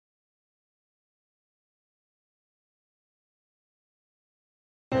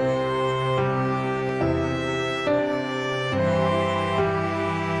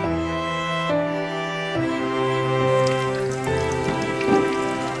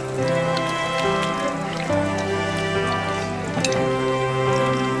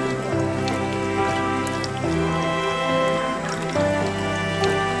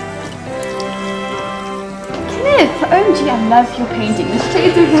OMG, I love your painting. The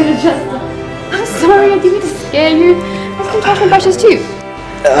shades are better just... I'm sorry, I didn't mean to scare you. I can touch my brushes too.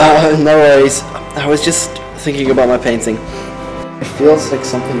 No worries. I was just thinking about my painting. It feels like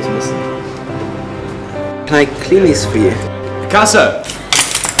something's missing. Can I clean these for you? Picasso!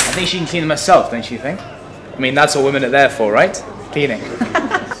 I think she can clean them herself, don't you think? I mean, that's what women are there for, right? Cleaning.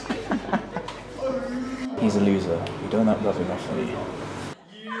 He's a loser. You don't rub him off, are you?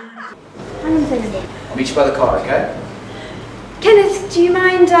 Hang on a second. I'll meet you by the car, okay? Kenneth, do you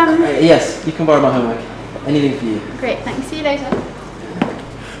mind, Yes, you can borrow my homework. Anything for you. Great, thanks. See you later.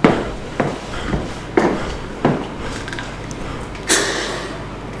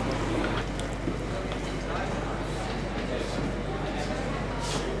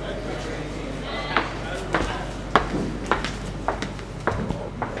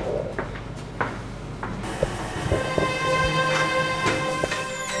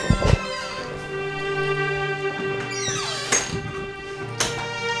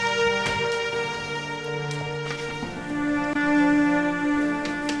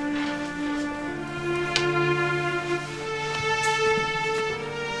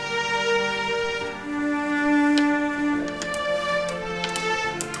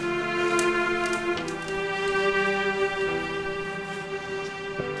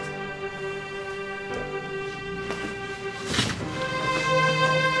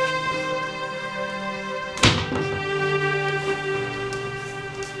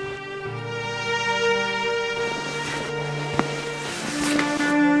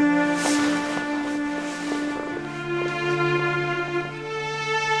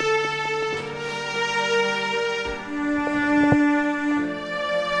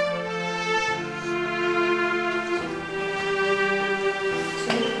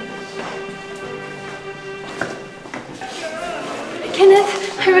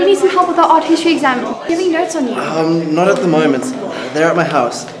 Kenneth, I really need some help with our art history exam. Do you have any notes on you? Not at the moment. They're at my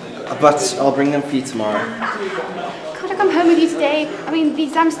house. But I'll bring them for you tomorrow. Could I come home with you today? I mean, the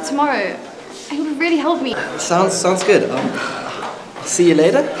exam's tomorrow. It would really help me. Sounds good. I'll see you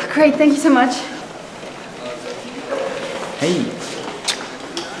later. Great, thank you so much. Hey.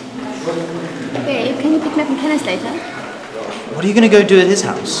 Babe, can you pick me up from Kenneth later? What are you going to go do at his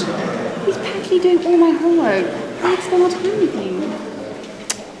house? He's practically doing all my homework. I need to spend more time with you.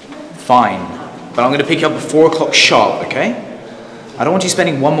 Fine. But I'm going to pick you up at 4 o'clock sharp, okay? I don't want you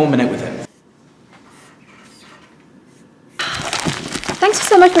spending one more minute with him. Thanks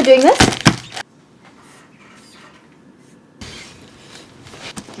so much for doing this.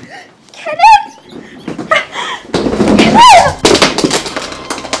 Kenneth! Kenneth!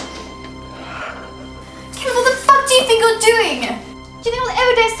 Kenneth, what the fuck do you think you're doing? Do you think I'll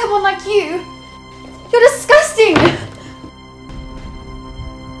ever date someone like you? You're disgusting!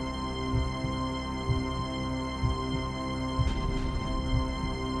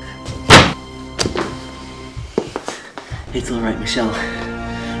 It's alright, Michelle.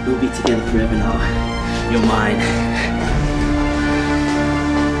 We'll be together forever now. You're mine.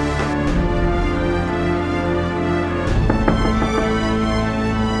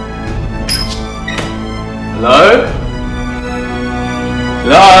 Hello?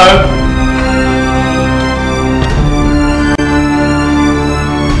 Hello?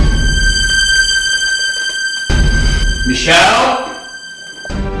 Michelle?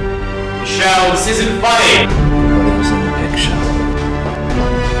 Michelle, this isn't funny! Everybody was in the picture.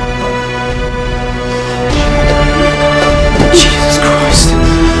 Jesus Christ.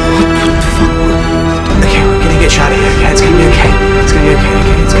 What the fuck? Okay, we're gonna get you out of here, okay? It's gonna be okay. It's gonna be okay,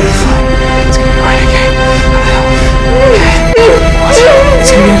 okay? It's gonna be fine. It's gonna be right, okay? What the hell? Okay. What?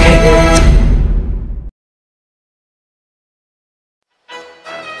 It's gonna be okay.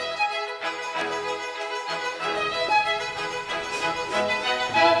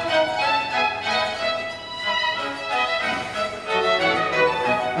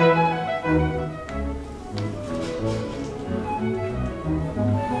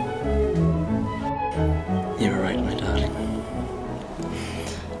 You're right, my darling.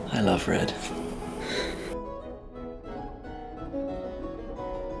 I love red.